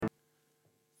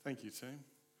Thank you, team.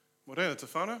 Morena,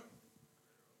 Tefano.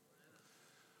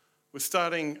 We're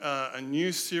starting a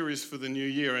new series for the new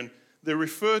year, and they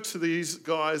refer to these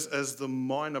guys as the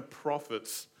minor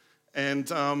prophets. And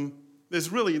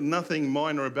there's really nothing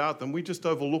minor about them. We just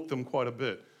overlook them quite a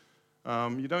bit.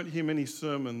 You don't hear many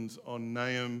sermons on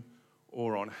Nahum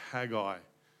or on Haggai.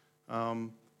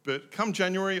 But come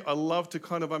January, I love to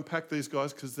kind of unpack these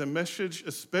guys because their message,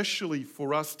 especially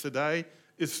for us today,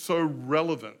 is so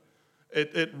relevant.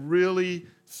 It really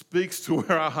speaks to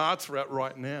where our hearts are at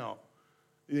right now.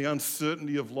 The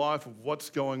uncertainty of life, of what's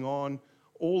going on,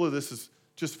 all of this is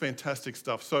just fantastic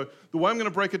stuff. So the way I'm going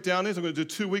to break it down is I'm going to do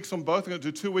 2 weeks on both. I'm going to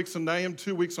do 2 weeks on Nahum,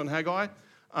 2 weeks on Haggai.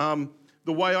 The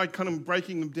way I kind of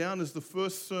breaking them down is the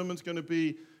first sermon's going to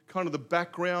be kind of the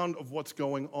background of what's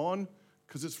going on,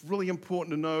 because it's really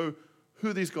important to know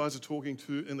who these guys are talking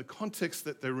to in the context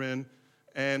that they're in.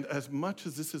 And as much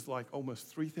as this is like almost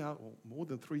 3,000, or more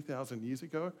than 3,000 years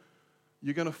ago,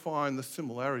 you're going to find the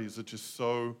similarities are just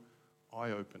so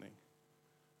eye-opening.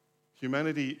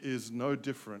 Humanity is no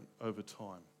different over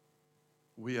time.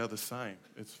 We are the same.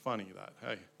 It's funny that,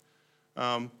 hey.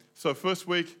 So first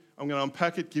week, I'm going to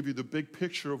unpack it, give you the big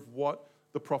picture of what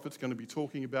the prophet's going to be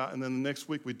talking about, and then the next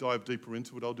week we dive deeper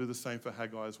into it. I'll do the same for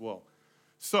Haggai as well.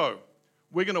 So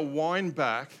we're going to wind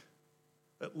back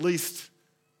at least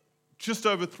just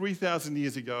over 3,000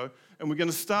 years ago, and we're going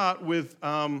to start with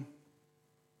the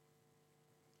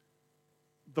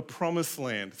Promised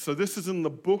Land. So this is in the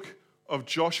book of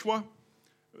Joshua.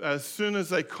 As soon as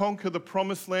they conquer the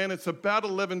Promised Land, it's about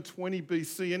 1120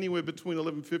 BC, anywhere between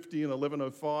 1150 and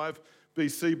 1105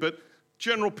 BC, but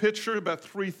general picture, about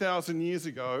 3,000 years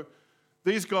ago,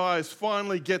 these guys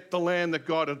finally get the land that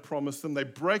God had promised them. They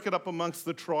break it up amongst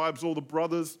the tribes, all the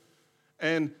brothers,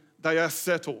 and they are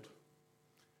settled.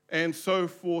 And so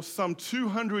for some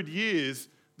 200 years,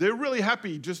 they're really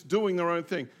happy just doing their own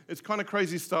thing. It's kind of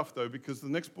crazy stuff, though, because the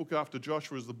next book after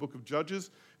Joshua is the book of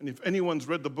Judges. And if anyone's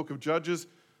read the book of Judges,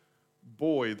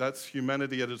 boy, that's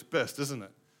humanity at its best, isn't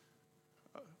it?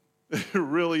 It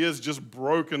really is just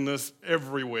brokenness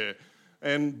everywhere.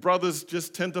 And brothers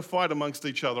just tend to fight amongst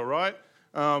each other, right?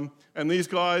 And these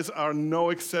guys are no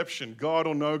exception, God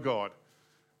or no God.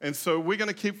 And so we're going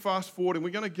to keep fast forward, and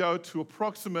we're going to go to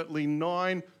approximately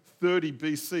 930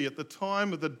 BC, at the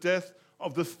time of the death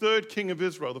of the third king of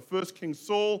Israel, the first king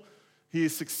Saul,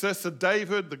 his successor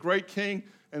David, the great king,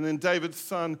 and then David's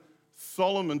son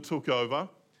Solomon took over.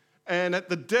 And at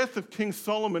the death of King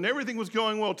Solomon, everything was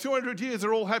going well. 200 years,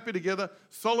 they're all happy together.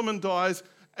 Solomon dies,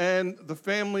 and the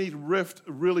family rift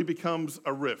really becomes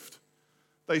a rift.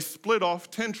 They split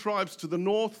off 10 tribes to the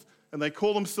north, and they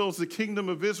call themselves the Kingdom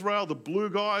of Israel, the blue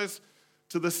guys.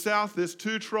 To the south, there's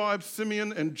 2 tribes,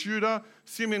 Simeon and Judah.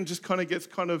 Simeon just kind of gets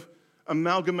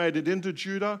amalgamated into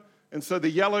Judah. And so the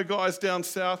yellow guys down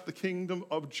south, the Kingdom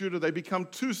of Judah, they become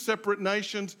 2 separate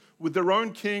nations with their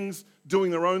own kings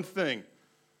doing their own thing.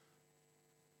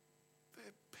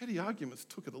 Their petty arguments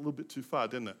took it a little bit too far,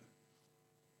 didn't it?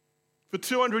 For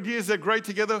 200 years, they're great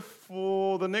together.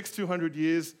 For the next 200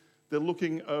 years, they're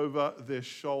looking over their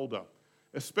shoulder,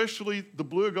 especially the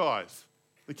blue guys,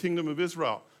 the Kingdom of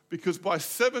Israel, because by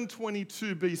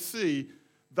 722 BC,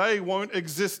 they won't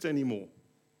exist anymore.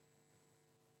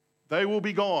 They will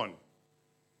be gone.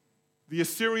 The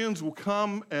Assyrians will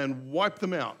come and wipe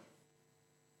them out.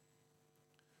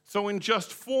 So in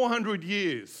just 400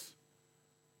 years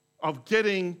of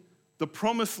getting the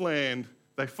Promised Land,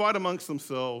 they fight amongst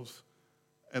themselves,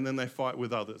 and then they fight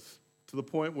with others, to the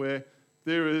point where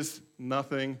there is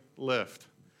nothing left.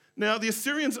 Now, the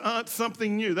Assyrians aren't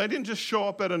something new. They didn't just show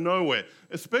up out of nowhere,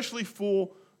 especially for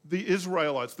the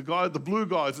Israelites, the blue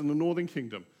guys in the northern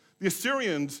kingdom. The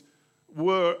Assyrians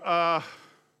were a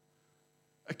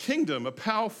kingdom, a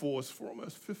power force for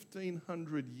almost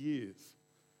 1,500 years.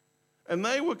 And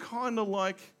they were kind of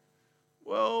like,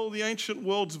 well, the ancient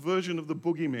world's version of the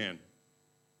boogeyman.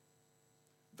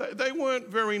 They weren't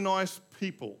very nice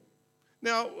people.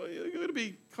 Now, you've got to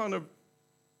be kind of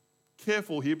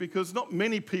careful here, because not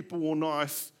many people were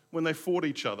nice when they fought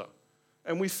each other.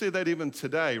 And we see that even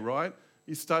today, right?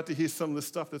 You start to hear some of the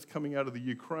stuff that's coming out of the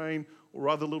Ukraine or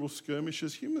other little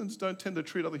skirmishes. Humans don't tend to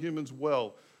treat other humans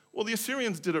well. Well, the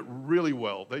Assyrians did it really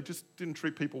well. They just didn't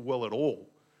treat people well at all.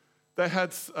 They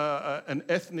had an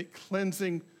ethnic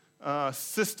cleansing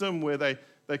system where they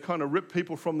kind of ripped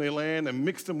people from their land and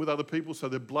mixed them with other people, so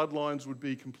their bloodlines would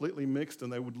be completely mixed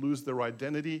and they would lose their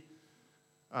identity.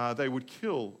 They would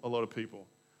kill a lot of people.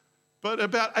 But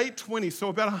about 820, so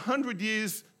about 100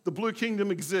 years the Blue Kingdom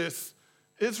exists,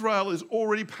 Israel is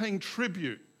already paying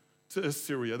tribute to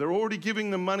Assyria. They're already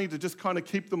giving them money to just kind of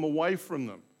keep them away from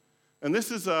them. And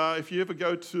this is, if you ever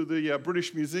go to the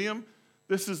British Museum,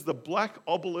 this is the black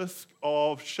obelisk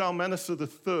of Shalmaneser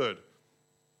III.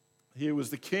 He was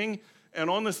the king, and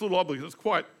on this little obelisk, it's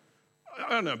quite, I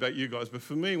don't know about you guys, but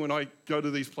for me, when I go to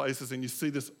these places and you see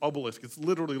this obelisk, it's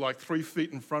literally like 3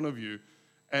 feet in front of you,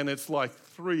 and it's like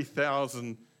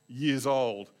 3,000 years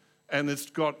old. And it's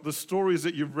got the stories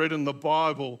that you've read in the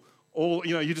Bible, all,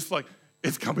 you're just like,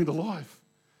 it's coming to life.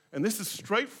 And this is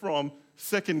straight from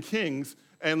 2 Kings,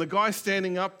 and the guy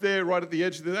standing up there right at the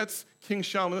edge there, that's King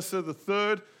Shalmaneser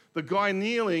III. The guy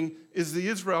kneeling is the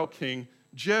Israel king,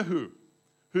 Jehu,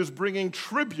 who's bringing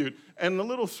tribute. And the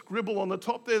little scribble on the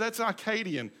top there, that's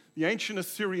Akkadian, the ancient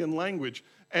Assyrian language.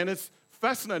 And it's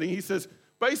fascinating. He says,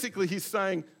 basically he's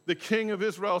saying, the king of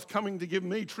Israel is coming to give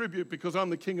me tribute because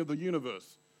I'm the king of the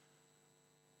universe.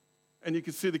 And you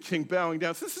can see the king bowing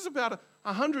down. So this is about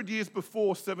 100 years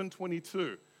before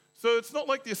 722. So it's not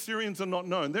like the Assyrians are not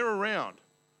known. They're around.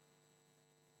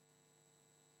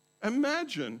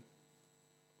 Imagine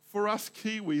for us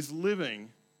Kiwis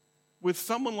living with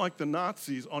someone like the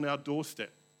Nazis on our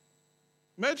doorstep.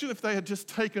 Imagine if they had just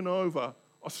taken over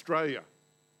Australia.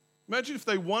 Imagine if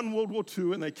they won World War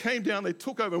II and they came down, they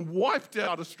took over and wiped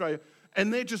out Australia,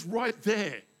 and they're just right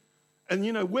there. And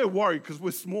we're worried because we're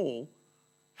small.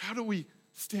 How do we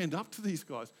stand up to these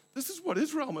guys? This is what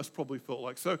Israel must probably felt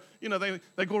like. So,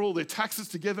 they got all their taxes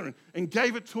together and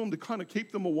gave it to them to kind of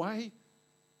keep them away.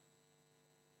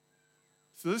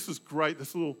 So this was great,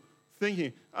 this little thing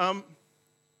here.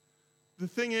 The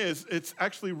thing is, it's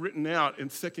actually written out in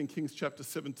 2 Kings chapter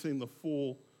 17, the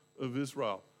fall of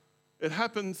Israel. It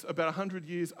happens about 100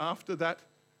 years after that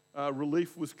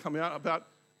relief was come out, about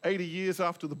 80 years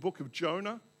after the book of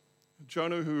Jonah.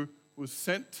 Jonah, who was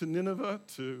sent to Nineveh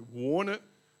to warn it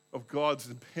of God's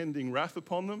impending wrath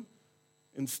upon them.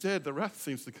 Instead, the wrath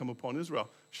seems to come upon Israel.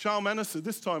 Shalmaneser,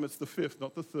 this time it's the 5th,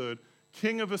 not the 3rd,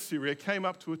 king of Assyria, came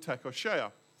up to attack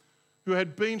Hoshea, who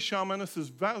had been Shalmaneser's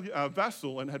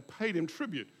vassal and had paid him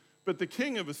tribute. But the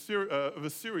king of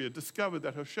Assyria discovered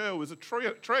that Hoshea was a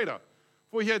traitor,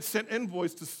 for he had sent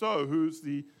envoys to So, who's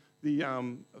the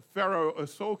Pharaoh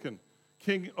Osorkon,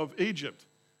 king of Egypt.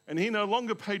 And he no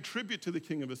longer paid tribute to the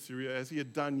king of Assyria as he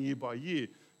had done year by year.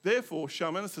 Therefore,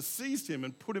 Shalmaneser seized him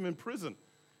and put him in prison.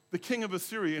 The king of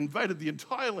Assyria invaded the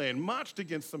entire land, marched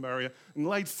against Samaria, and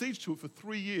laid siege to it for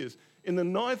 3 years. In the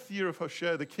 9th year of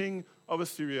Hoshea, the king of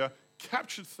Assyria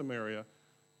captured Samaria,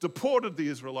 deported the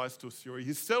Israelites to Assyria.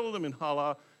 He settled them in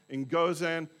Halah, in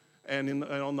Gozan, and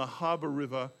on the harbor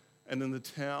river, and in the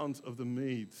towns of the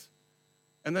Medes.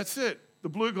 And that's it. The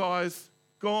blue guy's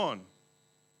gone.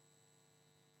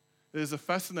 There's a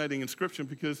fascinating inscription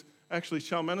because actually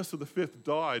Shalmaneser V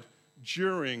died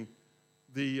during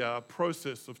the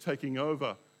process of taking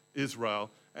over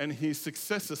Israel, and his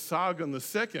successor Sargon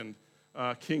II,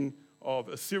 king of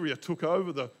Assyria, took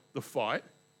over the fight.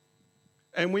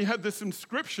 And we had this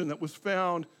inscription that was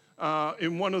found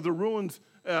in one of the ruins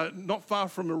not far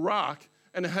from Iraq,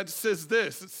 and it says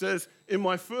this. It says, "In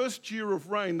my first year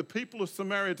of reign, the people of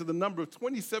Samaria, to the number of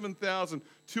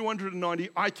 27,290,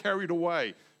 I carried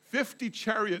away. 50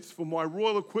 chariots for my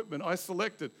royal equipment I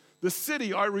selected. The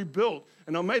city I rebuilt,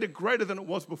 and I made it greater than it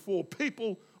was before.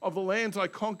 People of the lands I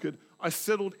conquered, I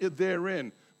settled it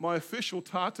therein. My official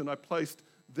Tartan, I placed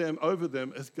them over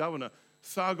them as governor."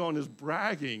 Sargon is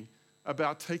bragging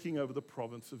about taking over the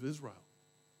province of Israel,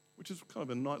 which is kind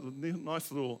of a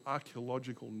nice little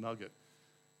archaeological nugget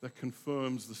that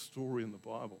confirms the story in the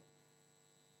Bible.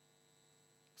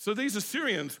 So these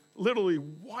Assyrians literally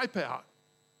wipe out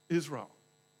Israel.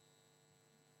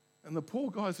 And the poor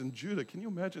guys in Judah, can you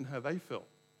imagine how they felt?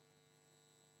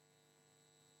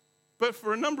 But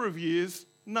for a number of years,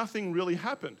 nothing really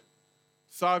happened.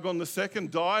 Sargon II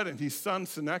died, and his son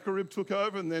Sennacherib took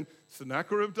over, and then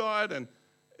Sennacherib died, and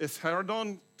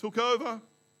Esarhaddon took over.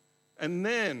 And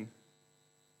then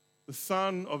the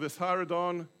son of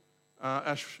Esarhaddon,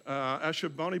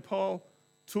 Ashurbanipal,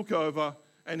 took over,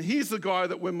 and he's the guy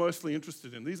that we're mostly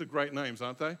interested in. These are great names,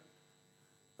 aren't they?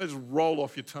 They just roll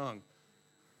off your tongue.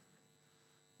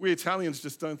 We Italians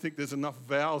just don't think there's enough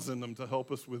vowels in them to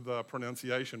help us with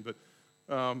pronunciation, but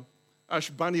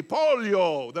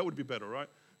Ashurbanipal, that would be better, right?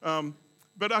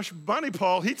 But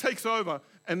Ashurbanipal, he takes over,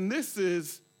 and this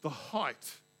is the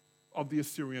height of the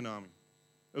Assyrian army,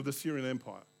 of the Assyrian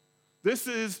Empire. This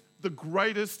is the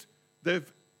greatest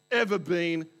they've ever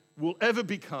been, will ever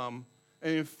become,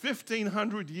 and in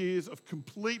 1,500 years of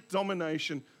complete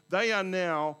domination, they are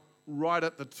now right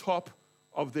at the top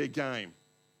of their game.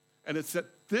 And it's at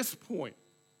this point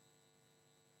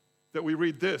that we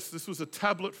read this. This was a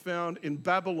tablet found in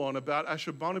Babylon about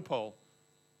Ashurbanipal.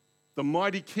 the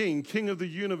mighty king, king of the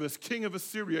universe, king of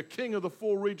Assyria, king of the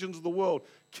 4 regions of the world,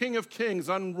 king of kings,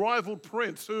 unrivaled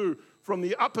prince who, from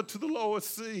the upper to the lower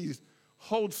seas,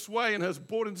 holds sway and has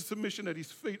brought into submission at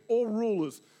his feet all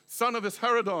rulers, son of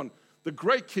Esarhaddon, the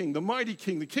great king, the mighty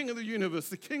king, the king of the universe,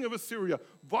 the king of Assyria,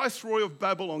 viceroy of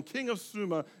Babylon, king of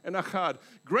Sumer and Akkad,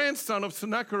 grandson of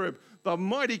Sennacherib, the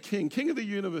mighty king, king of the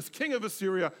universe, king of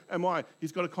Assyria am I.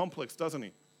 He's got a complex, doesn't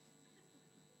he?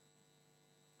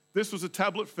 This was a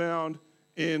tablet found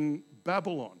in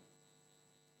Babylon,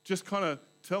 just kind of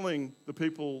telling the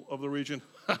people of the region,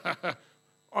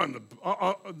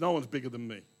 no one's bigger than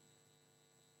me.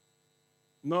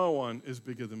 No one is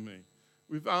bigger than me.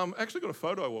 We've actually got a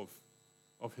photo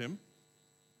of him.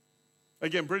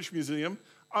 Again, British Museum.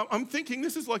 I'm thinking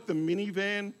this is like the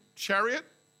minivan chariot,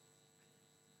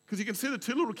 because you can see the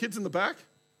 2 little kids in the back.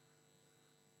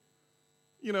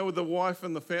 You know, with the wife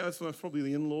and the family, so that's probably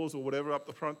the in-laws or whatever up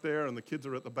the front there, and the kids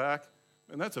are at the back.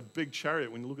 And that's a big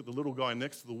chariot when you look at the little guy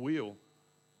next to the wheel.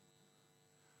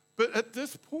 But at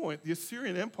this point, the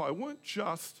Assyrian Empire weren't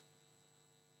just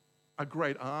a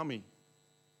great army.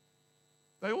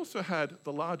 They also had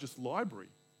the largest library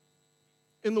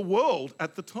in the world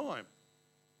at the time.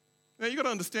 Now, you've got to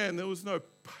understand, there was no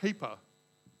paper.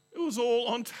 It was all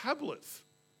on tablets.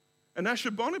 And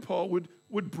Ashurbanipal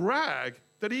would brag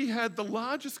that he had the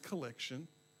largest collection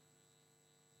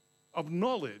of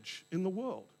knowledge in the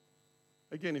world.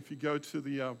 Again, if you go to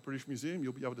the British Museum,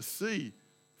 you'll be able to see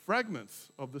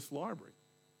fragments of this library.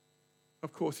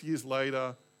 Of course, years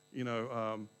later,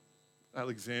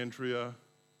 Alexandria,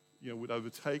 would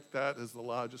overtake that as the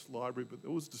largest library, but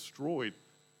it was destroyed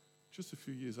just a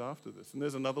few years after this. And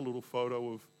there's another little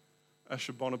photo of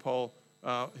Ashurbanipal.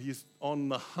 He's on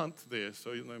the hunt there,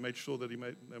 so they made sure that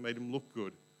they made him look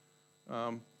good.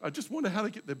 I just wonder how they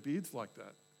get their beards like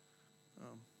that.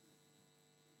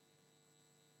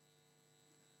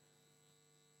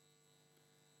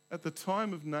 At the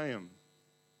time of Nahum,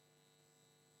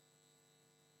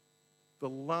 the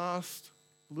last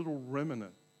little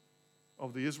remnant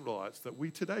of the Israelites that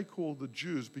we today call the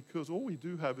Jews, because all we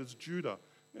do have is Judah.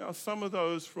 Now, some of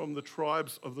those from the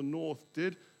tribes of the north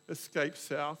did escape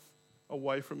south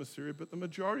away from Assyria, but the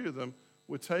majority of them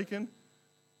were taken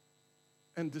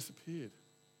and disappeared.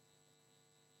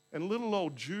 And little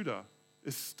old Judah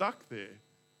is stuck there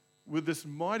with this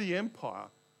mighty empire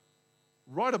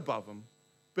right above them,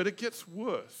 but it gets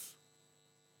worse.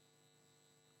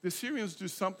 The Assyrians do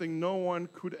something no one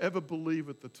could ever believe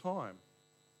at the time.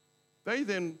 They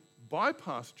then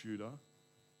bypassed Judah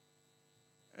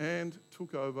and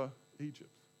took over Egypt.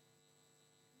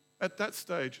 At that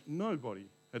stage, nobody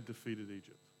had defeated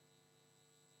Egypt.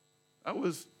 That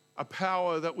was a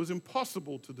power that was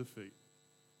impossible to defeat.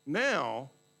 Now,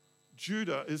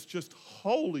 Judah is just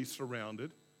wholly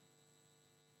surrounded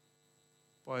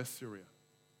by Assyria.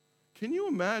 Can you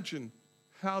imagine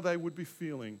how they would be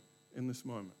feeling in this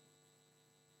moment?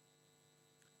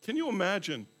 Can you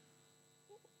imagine,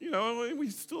 we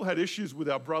still had issues with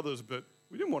our brothers, but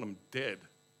we didn't want them dead.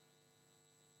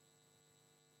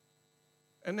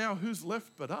 And now who's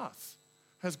left but us?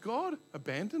 Has God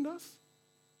abandoned us?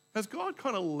 Has God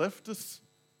kind of left us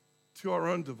to our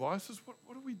own devices?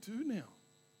 What do we do now?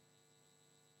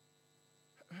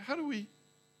 How do we...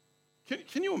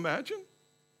 Can you imagine?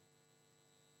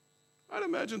 I'd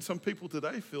imagine some people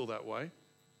today feel that way.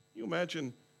 You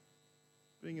imagine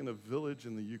being in a village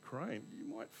in the Ukraine. You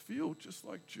might feel just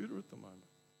like Judah at the moment.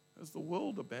 Has the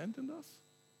world abandoned us?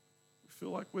 We feel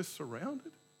like we're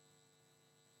surrounded.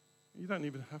 You don't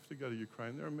even have to go to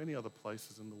Ukraine. There are many other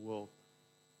places in the world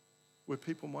where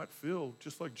people might feel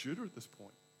just like Judah at this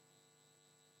point.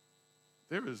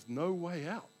 There is no way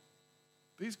out.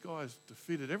 These guys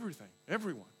defeated everything,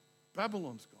 everyone.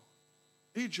 Babylon's gone.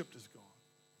 Egypt is gone.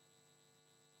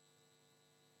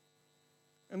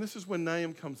 And this is when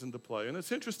Nahum comes into play. And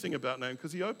it's interesting about Nahum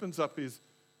because he opens up his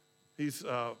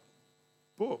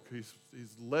book, his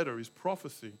letter, his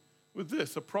prophecy with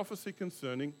this, a prophecy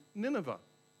concerning Nineveh.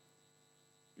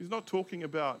 He's not talking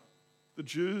about the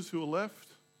Jews who are left,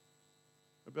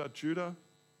 about Judah.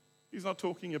 He's not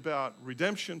talking about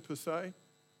redemption per se.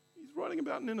 He's writing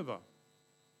about Nineveh.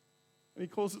 And he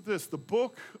calls it this, the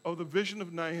book of the vision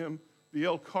of Nahum the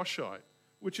El-Koshite,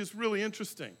 which is really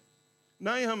interesting.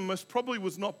 Nahum most probably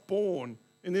was not born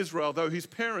in Israel, though his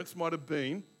parents might have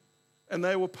been, and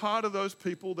they were part of those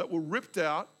people that were ripped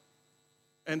out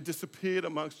and disappeared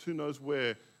amongst who knows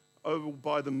where, over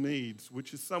by the Medes,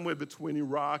 which is somewhere between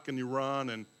Iraq and Iran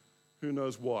and who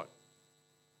knows what.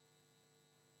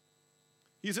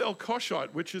 He's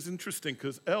El-Koshite, which is interesting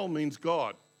because El means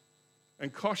God,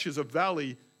 and Kosh is a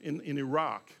valley in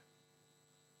Iraq.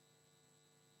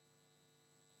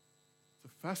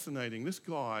 fascinating. This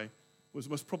guy was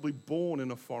most probably born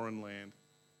in a foreign land,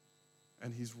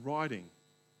 and he's writing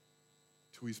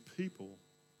to his people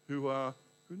who are,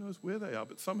 who knows where they are,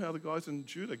 but somehow the guys in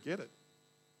Judah get it.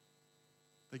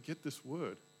 They get this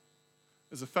word.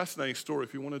 There's a fascinating story.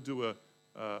 If you want to do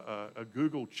a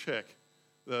Google check,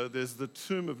 there's the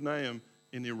tomb of Nahum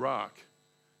in Iraq,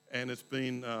 and it's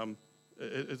been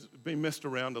messed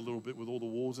around a little bit with all the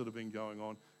wars that have been going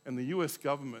on. And the US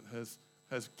government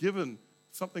has given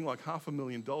something like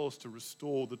 $500,000 to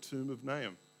restore the tomb of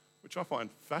Nahum, which I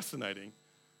find fascinating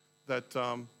that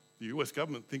the US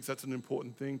government thinks that's an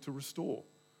important thing to restore.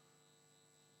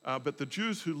 But the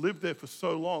Jews who lived there for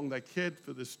so long, they cared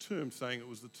for this tomb, saying it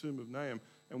was the tomb of Nahum.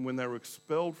 And when they were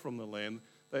expelled from the land,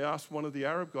 they asked one of the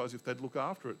Arab guys if they'd look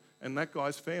after it. And that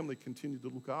guy's family continued to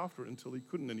look after it until he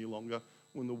couldn't any longer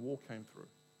when the war came through.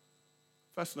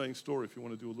 Fascinating story if you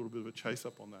want to do a little bit of a chase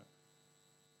up on that.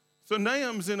 So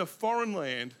Nahum's in a foreign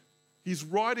land. He's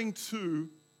writing to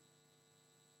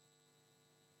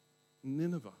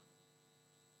Nineveh.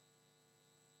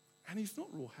 And he's not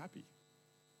real happy.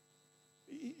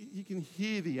 You can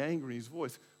hear the anger in his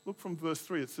voice. Look from verse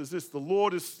 3. It says this: "The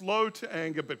Lord is slow to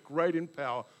anger, but great in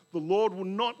power. The Lord will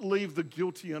not leave the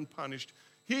guilty unpunished.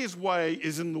 His way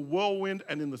is in the whirlwind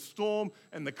and in the storm,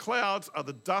 and the clouds are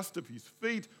the dust of his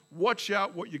feet. Watch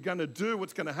out what you're going to do,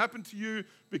 what's going to happen to you,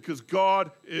 because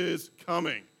God is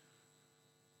coming."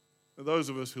 Now, those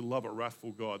of us who love a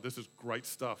wrathful God, this is great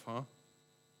stuff, huh?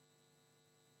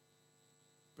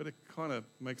 But it kind of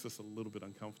makes us a little bit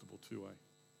uncomfortable too, eh?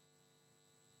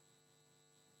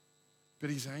 But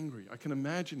he's angry. I can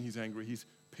imagine he's angry. His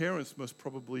parents most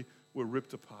probably were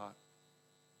ripped apart.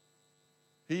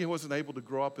 He wasn't able to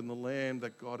grow up in the land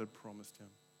that God had promised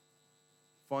him.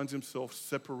 Finds himself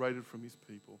separated from his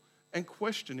people and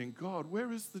questioning, God,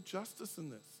 where is the justice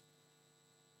in this?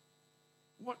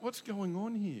 What's going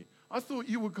on here? I thought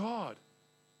you were God.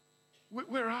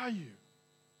 Where are you?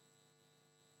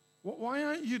 Why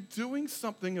aren't you doing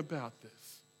something about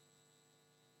this?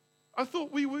 I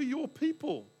thought we were your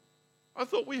people. I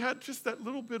thought we had just that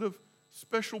little bit of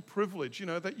special privilege,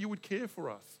 that you would care for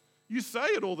us. You say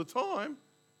it all the time.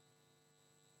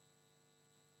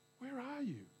 Where are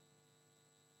you?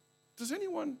 Has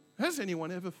anyone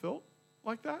ever felt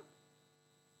like that?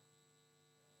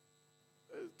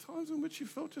 Times in which you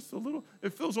felt just a little,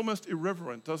 it feels almost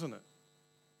irreverent, doesn't it?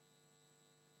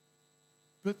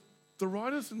 But the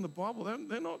writers in the Bible,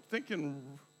 they're not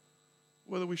thinking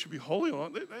whether we should be holy or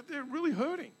not. They're really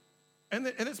hurting. And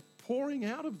it's pouring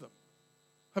out of them.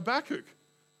 Habakkuk,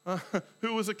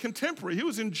 who was a contemporary, he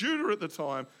was in Judah at the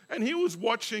time, and he was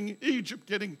watching Egypt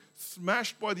getting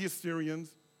smashed by the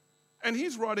Assyrians, and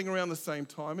he's writing around the same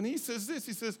time, and he says this,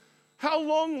 he says, "How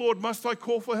long, Lord, must I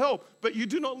call for help, but you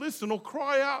do not listen, or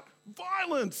cry out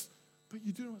violence, but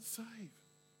you do not save?"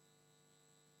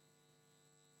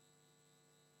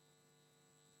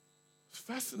 It's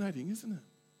fascinating, isn't it?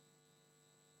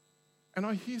 And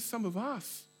I hear some of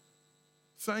us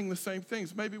saying the same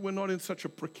things. Maybe we're not in such a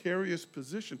precarious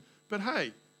position, but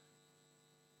hey,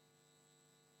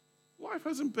 life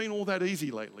hasn't been all that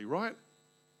easy lately, right?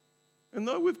 And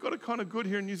though we've got it kind of good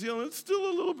here in New Zealand, it's still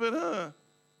a little bit,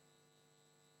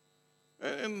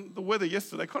 And the weather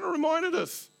yesterday kind of reminded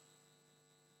us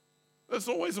it's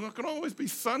not going to always be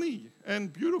sunny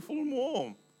and beautiful and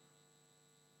warm.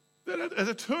 That at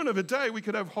a turn of a day, we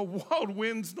could have wild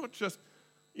winds, not just,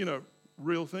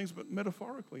 real things, but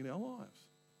metaphorically in our lives.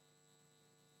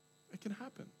 It can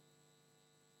happen.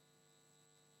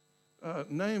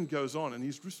 Nahum goes on, and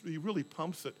he really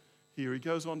pumps it here. He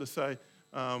goes on to say,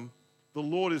 the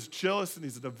Lord is jealous and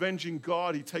he's an avenging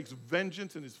God. He takes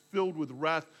vengeance and is filled with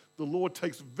wrath. The Lord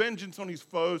takes vengeance on his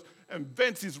foes and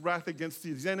vents his wrath against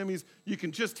his enemies. You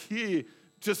can just hear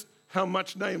just how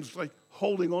much Nahum's like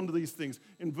holding on to these things.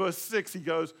 In verse 6, he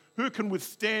goes, "Who can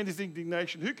withstand his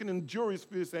indignation? Who can endure his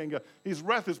fierce anger? His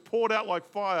wrath is poured out like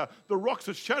fire. The rocks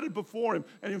are shattered before him."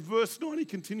 And in verse 9, he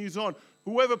continues on,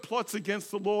 "Whoever plots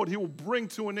against the Lord, he will bring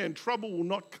to an end. Trouble will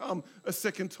not come a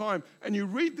second time." And you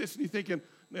read this and you're thinking,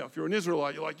 now if you're an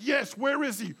Israelite, you're like, yes, where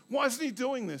is he? Why isn't he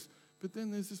doing this? But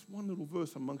then there's this one little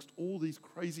verse amongst all these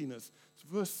craziness. It's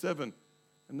verse 7.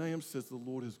 And Nahum says, "The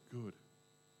Lord is good,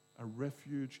 a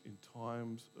refuge in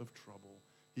times of trouble.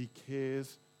 He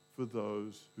cares for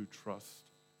those who trust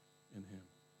in him."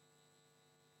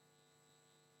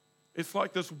 It's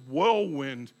like this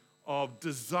whirlwind of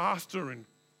disaster and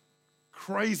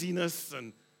craziness,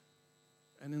 and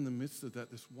in the midst of that,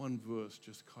 this one verse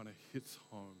just kind of hits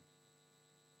home.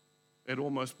 It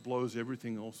almost blows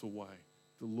everything else away.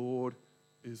 The Lord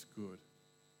is good,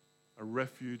 a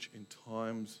refuge in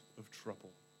times of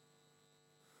trouble.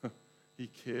 He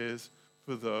cares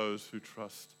for those who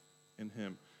trust in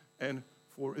him. And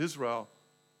for Israel,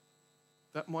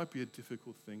 that might be a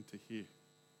difficult thing to hear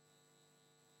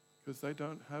because they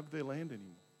don't have their land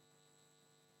anymore.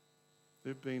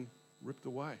 They've been ripped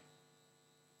away.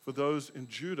 For those in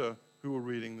Judah who are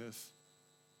reading this,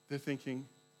 they're thinking,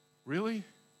 really?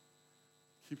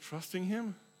 Keep trusting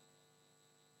him?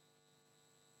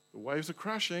 The waves are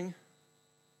crashing.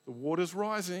 The water's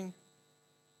rising.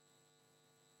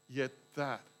 Yet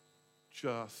that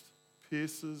just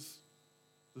pierces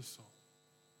the soul.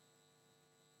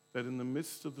 That in the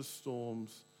midst of the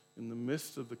storms, in the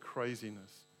midst of the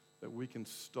craziness, that we can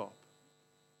stop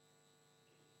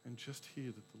and just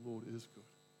hear that the Lord is good.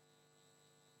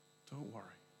 Don't worry.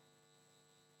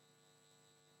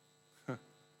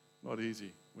 Not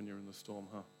easy when you're in the storm,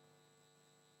 huh?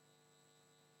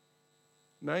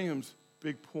 Nahum's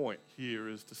big point here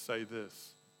is to say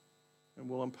this, and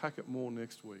we'll unpack it more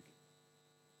next week.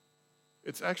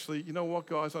 It's actually, you know what,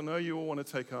 guys? I know you all want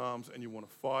to take arms and you want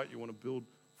to fight, you want to build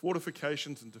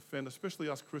fortifications and defend, especially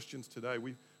us Christians today.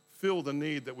 We feel the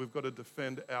need that we've got to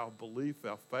defend our belief,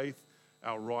 our faith,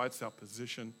 our rights, our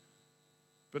position.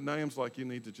 But Nahum's like, you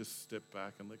need to just step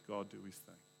back and let God do his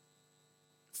thing.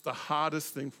 It's the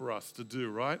hardest thing for us to do,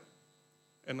 right?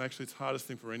 And actually, it's the hardest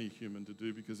thing for any human to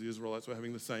do because the Israelites were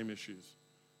having the same issues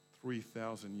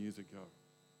 3,000 years ago.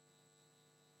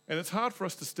 And it's hard for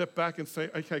us to step back and say,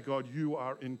 okay, God, you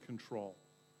are in control.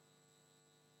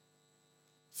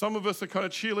 Some of us are kind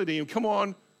of cheerleading him. Come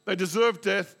on, they deserve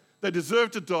death. They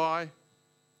deserve to die.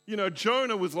 You know,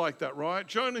 Jonah was like that, right?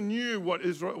 Jonah knew what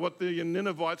the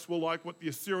Ninevites were like, what the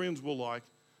Assyrians were like.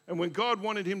 And when God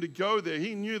wanted him to go there,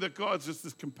 he knew that God's just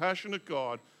this compassionate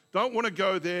God. Don't want to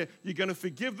go there. You're going to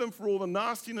forgive them for all the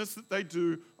nastiness that they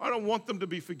do. I don't want them to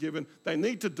be forgiven. They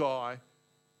need to die.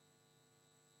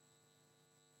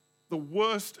 The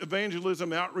worst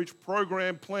evangelism outreach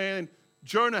program plan,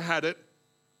 Jonah had it.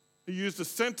 He used a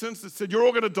sentence that said, you're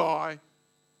all going to die.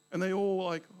 And they all were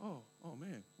like, oh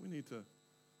man, we need to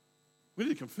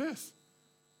confess.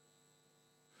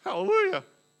 Hallelujah.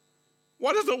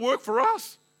 Why does it work for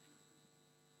us?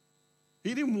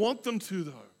 He didn't want them to,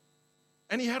 though.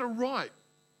 And he had a right.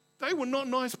 They were not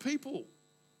nice people.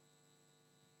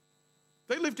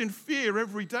 They lived in fear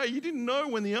every day. You didn't know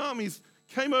when the armies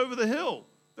came over the hill.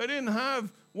 They didn't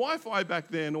have Wi-Fi back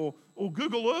then or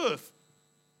Google Earth,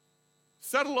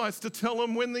 satellites to tell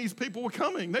them when these people were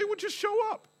coming. They would just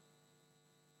show up.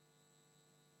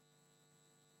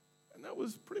 And that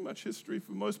was pretty much history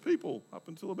for most people up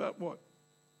until about,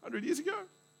 100 years ago?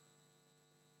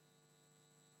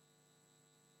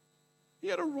 He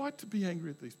had a right to be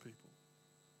angry at these people.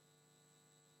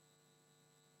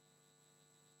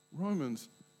 Romans,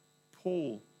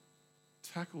 Paul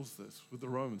tackles this with the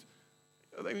Romans.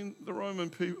 I mean, the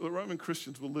Roman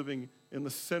Christians were living in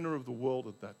the center of the world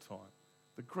at that time,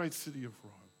 the great city of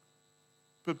Rome.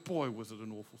 But boy, was it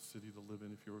an awful city to live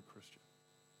in if you're a Christian.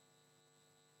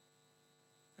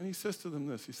 And he says to them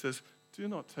this, he says, do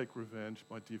not take revenge,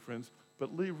 my dear friends,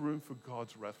 but leave room for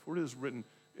God's wrath. For it is written,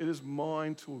 it is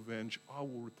mine to avenge, I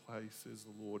will repay, says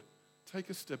the Lord. Take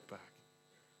a step back.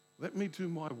 Let me do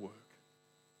my work.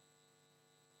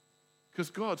 Because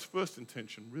God's first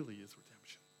intention really is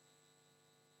redemption.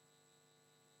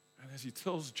 And as he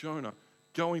tells Jonah,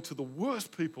 going to the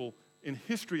worst people in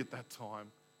history at that time,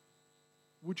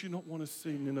 would you not want to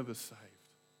see Nineveh saved?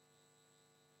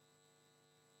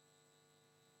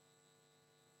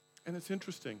 And it's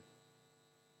interesting.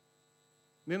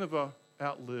 Nineveh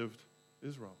outlived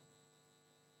Israel.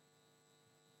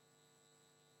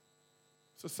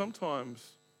 So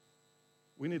sometimes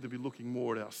we need to be looking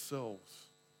more at ourselves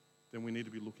than we need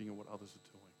to be looking at what others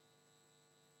are doing.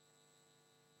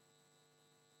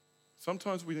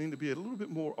 Sometimes we need to be a little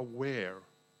bit more aware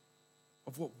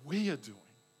of what we are doing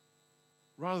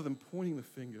rather than pointing the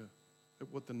finger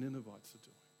at what the Ninevites are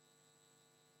doing.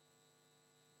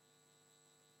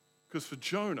 Because for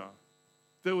Jonah,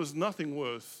 there was nothing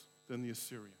worse than the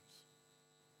Assyrians.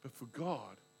 But for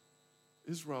God,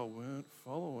 Israel weren't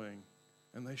following,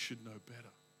 and they should know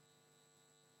better.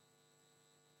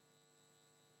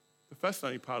 The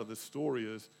fascinating part of this story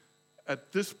is,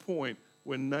 at this point,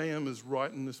 when Nahum is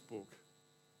writing this book,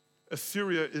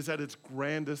 Assyria is at its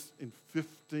grandest in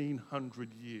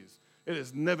 1,500 years. It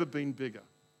has never been bigger.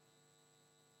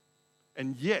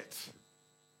 And yet,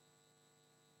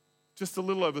 just a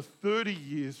little over 30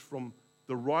 years from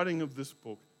the writing of this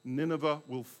book, Nineveh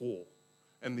will fall,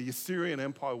 and the Assyrian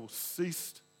Empire will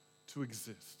cease to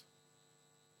exist.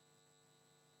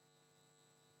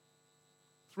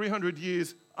 300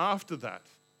 years after that,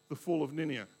 the fall of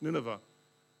Nineveh,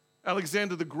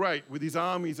 Alexander the Great, with his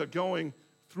armies, are going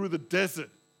through the desert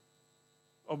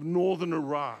of northern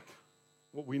Iraq,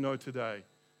 what we know today.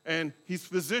 And his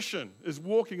physician is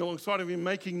walking alongside of him,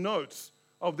 making notes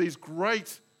of these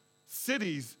great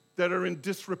cities that are in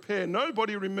disrepair.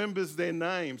 Nobody remembers their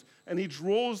names, and he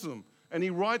draws them and he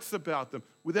writes about them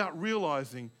without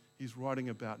realizing he's writing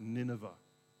about Nineveh.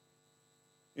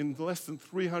 In less than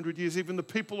 300 years, even the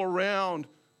people around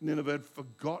Nineveh had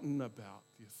forgotten about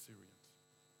the Assyrians.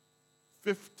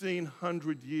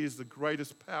 1,500 years, the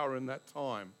greatest power in that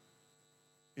time,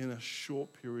 in a short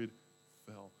period,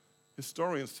 fell.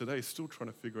 Historians today are still trying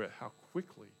to figure out how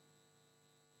quickly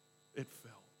it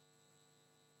fell.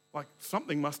 Like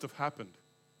something must have happened,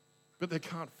 but they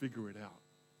can't figure it out.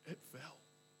 It fell.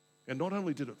 And not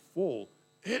only did it fall,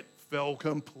 it fell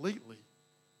completely.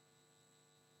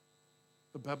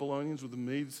 The Babylonians with the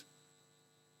Medes,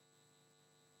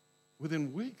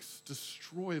 within weeks,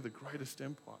 destroy the greatest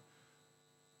empire.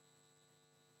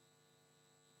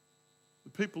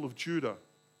 The people of Judah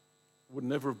would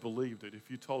never have believed it if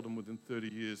you told them within 30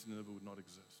 years Nineveh would not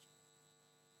exist.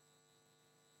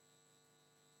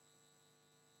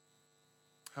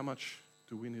 How much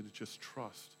do we need to just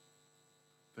trust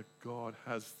that God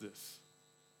has this?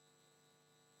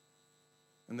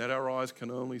 And that our eyes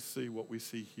can only see what we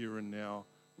see here and now.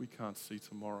 We can't see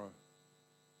tomorrow.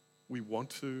 We want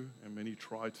to, and many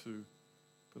try to,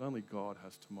 but only God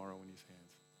has tomorrow in his hands.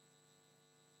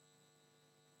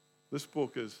 This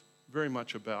book is very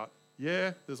much about,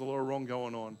 yeah, there's a lot of wrong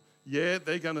going on. Yeah,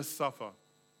 they're going to suffer,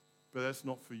 but that's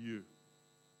not for you.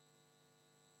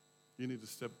 You need to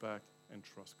step back and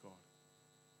trust God.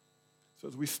 So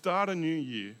as we start a new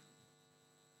year,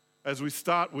 as we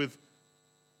start with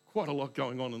quite a lot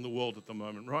going on in the world at the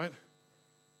moment, right?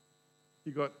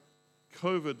 You got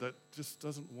COVID that just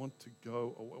doesn't want to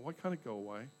go away. Why can't it go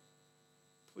away?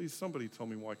 Please, somebody tell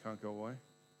me why it can't go away.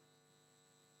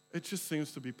 It just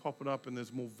seems to be popping up, and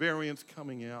there's more variants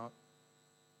coming out.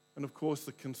 And of course,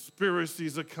 the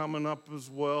conspiracies are coming up as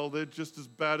well. They're just as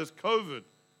bad as COVID.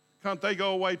 Can't they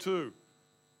go away too?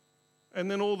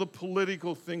 And then all the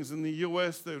political things in the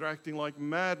US, they're acting like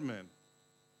madmen.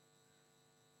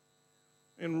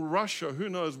 In Russia, who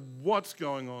knows what's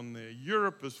going on there?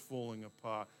 Europe is falling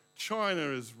apart. China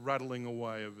is rattling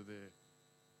away over there.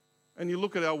 And you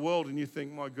look at our world and you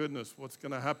think, my goodness, what's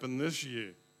going to happen this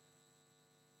year?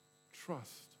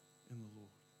 Trust in the Lord.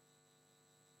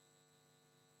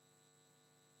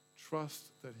 Trust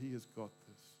that he has got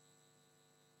this.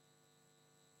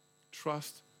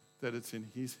 Trust that it's in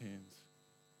his hands.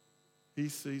 He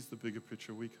sees the bigger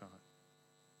picture we can't.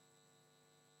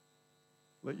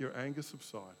 Let your anger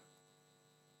subside.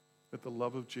 Let the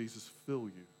love of Jesus fill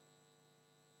you.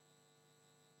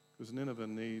 Because Nineveh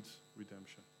needs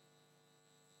redemption.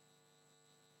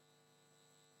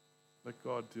 Let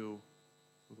God deal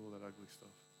with all that ugly stuff.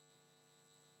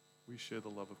 We share the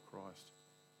love of Christ.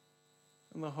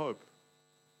 And the hope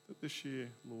that this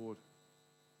year, Lord,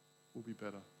 will be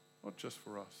better. Not just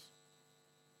for us,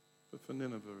 but for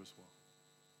Nineveh as well.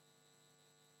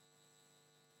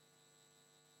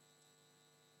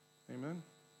 Amen?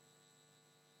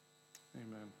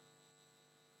 Amen.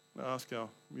 I'm going to ask our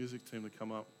music team to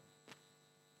come up.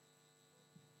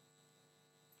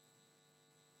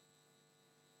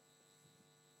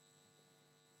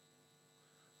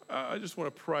 I just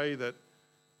want to pray that,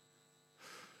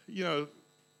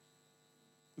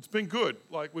 it's been good.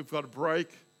 Like we've got a break,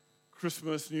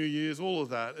 Christmas, New Year's, all of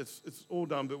that. It's all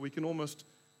done, but we can almost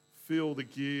feel the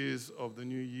gears of the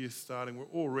new year starting. We're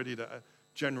already to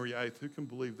January 8th. Who can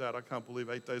believe that? I can't believe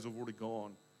 8 days have already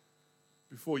gone.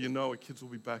 Before you know it, kids will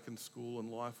be back in school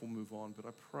and life will move on. But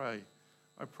I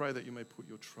pray that you may put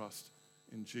your trust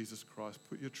in Jesus Christ.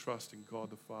 Put your trust in God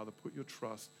the Father. Put your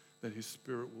trust that his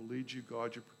Spirit will lead you,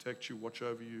 guide you, protect you, watch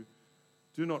over you.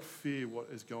 Do not fear what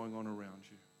is going on around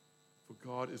you. For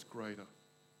God is greater.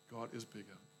 God is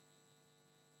bigger.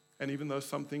 And even though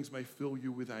some things may fill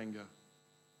you with anger,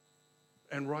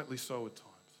 and rightly so at times,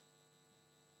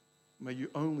 may you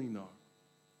only know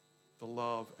the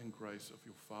love and grace of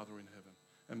your Father in heaven,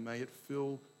 and may it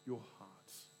fill your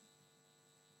hearts.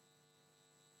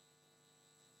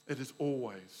 It is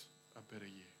always a better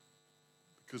year,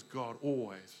 because God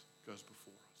always goes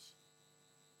before us.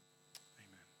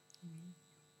 Amen.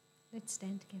 Let's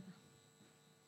stand together.